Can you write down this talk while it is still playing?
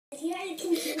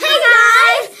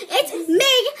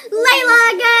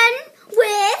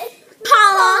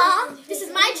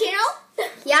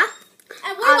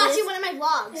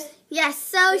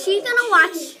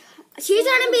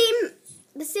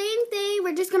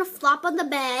gonna flop on the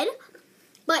bed.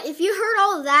 But if you heard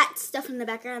all of that stuff in the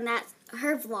background, that's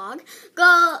her vlog.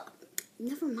 Go.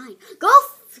 Never mind. Go.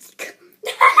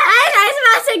 I was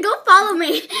about to say, go follow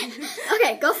me.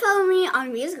 Okay, go follow me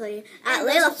on Musical.ly at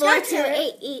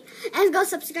Layla4288 and go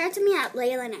subscribe to me at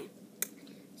Layla9.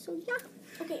 So yeah.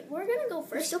 Okay, we're gonna go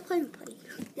first. We're still playing Play.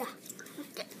 Yeah.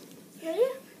 Okay. Ready?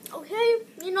 Okay.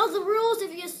 You know the rules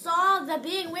if you saw the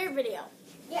Being Weird video.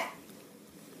 Yeah.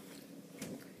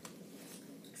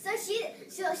 So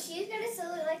she's gonna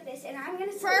solo like this, and I'm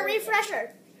gonna For a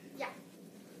refresher. Yeah.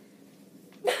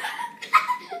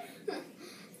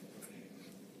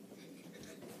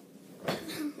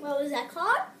 What was that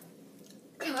called?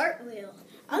 Cartwheel.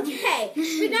 Okay.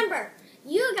 Remember,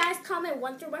 you guys comment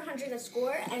 1 through 100 the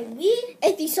score, and we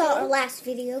If you saw our last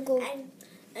video, go. and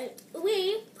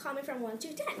we comment from 1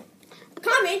 to 10.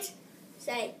 Comment.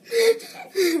 Say 1 to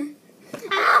 10.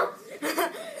 Ow!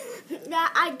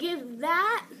 That I give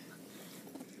that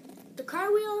the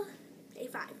cartwheel a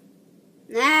 5.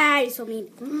 Nah, you're so mean.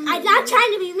 I'm not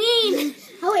trying to be mean.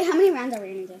 Oh wait, how many rounds are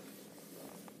we gonna do?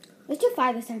 Let's do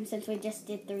 5 this time since we just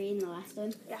did 3 in the last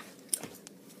one. Yeah.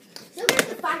 So we're gonna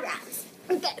do 5 rounds.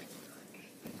 Okay.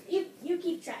 You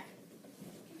keep track.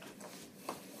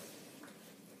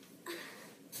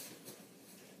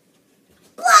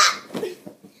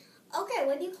 Okay,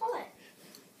 what do you call it?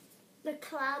 The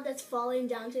cloud that's falling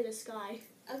down to the sky.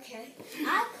 Okay.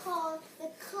 I call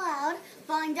the cloud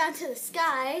falling down to the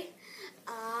sky,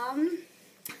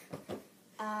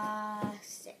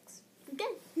 6.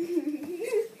 Okay.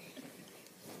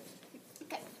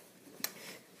 Okay.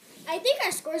 I think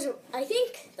our scores are, I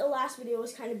think the last video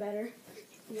was kind of better.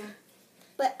 Yeah.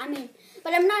 But I'm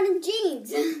not in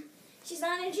jeans. She's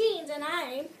not in jeans and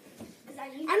I'm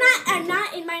I'm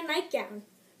not in my nightgown.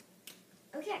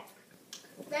 Okay.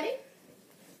 Ready?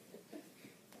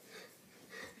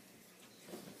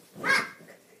 Ah!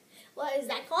 What is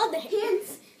that called? The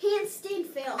Handstand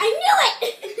fail. I knew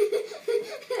it!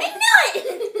 I knew it!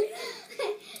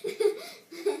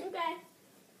 Okay.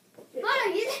 Mother,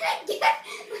 you didn't get.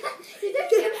 You didn't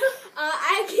get.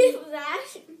 I give that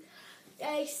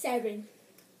a 7.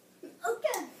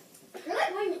 Okay. We're like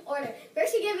going in order.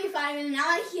 First you gave me 5 and now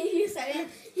I give you 7.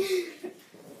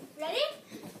 Ready?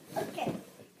 Okay.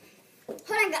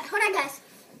 Hold on, guys.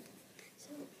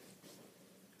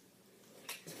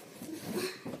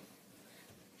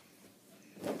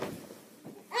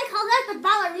 I call that the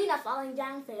ballerina falling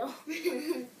down fail.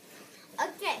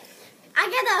 Okay. I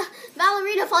get the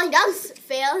ballerina falling down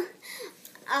fail.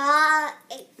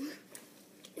 8.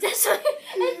 That's what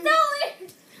it's so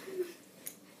weird.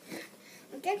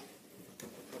 Okay.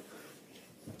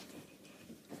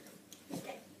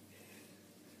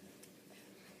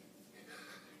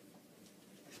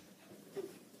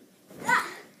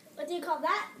 What do you call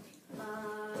that?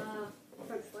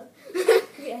 Front flip.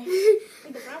 Yeah.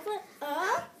 With the front foot?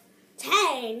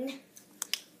 10.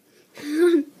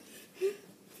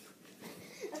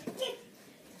 Okay.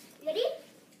 Ready?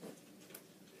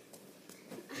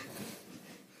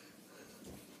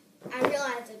 I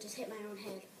realized I just hit my own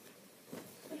head.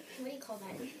 What do you call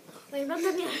that? Wait, rub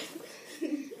that behind.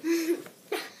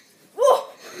 Whoa!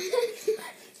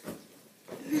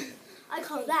 I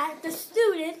call that the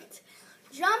student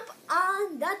jump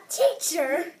on the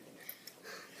teacher.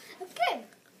 Okay.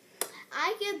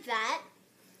 I give that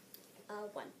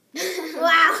 1.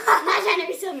 Wow. I'm not trying to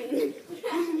be so mean.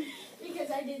 Because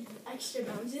I did extra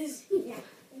bounces. Yeah.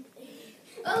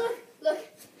 Oh, look,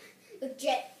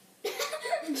 jet.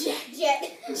 Jet.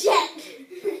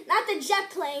 Not the jet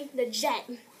plane, the jet.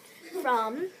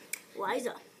 From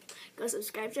Liza. Go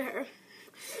subscribe to her.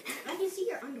 I can see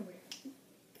your underwear.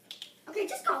 Okay,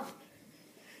 just go.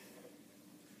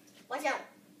 Watch out.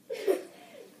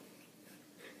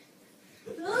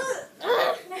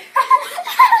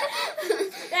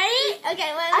 Ready?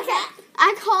 Okay, what is that?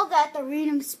 I call that the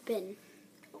random spin.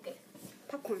 Okay.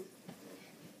 Popcorn.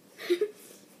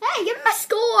 Hey, give me my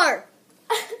score.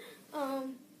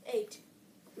 8.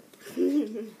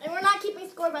 And we're not keeping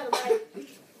score, by the way.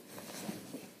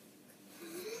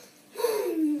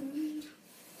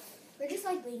 We're just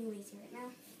like being lazy right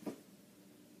now.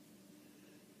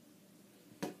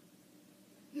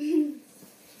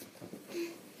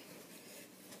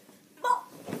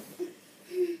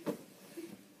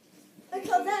 I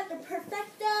call that the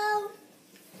perfecto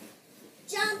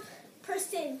jump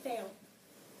person fail.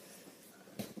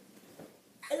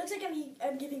 It looks like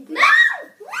I'm giving. No!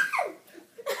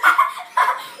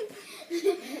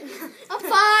 I'm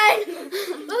fine.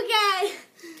 Okay.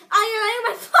 I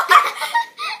my foot.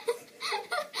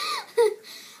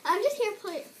 I'm just here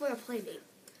for a play date.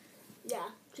 Yeah,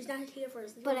 she's not here for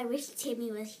us. But I wish wish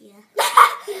Timmy was here.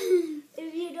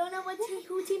 If you don't know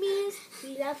who Timmy is,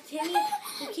 we love Timmy.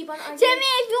 We keep on arguing. Timmy,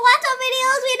 if you watch our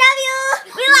videos, we love you.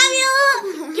 We love you.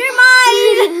 You're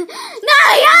mine. No,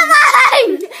 you're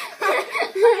mine. Okay,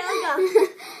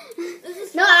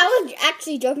 let's go. No, I was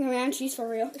actually joking around. She's for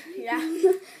real. Yeah.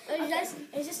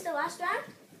 Is this the last round?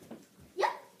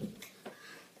 Yep.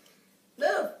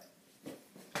 Move.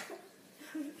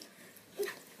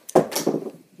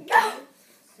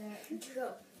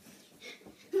 Go.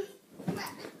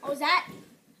 What was that?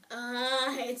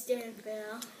 It's didn't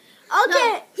fail. Okay.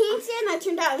 No, handstand that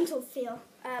turned out into a fail.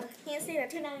 Handstand that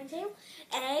turned out into tail.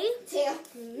 Tail.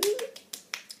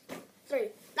 3.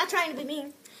 Not trying to be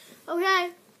mean. Okay.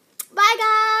 Bye,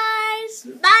 guys.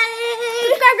 Bye.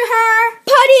 Subscribe to her.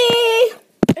 Putty.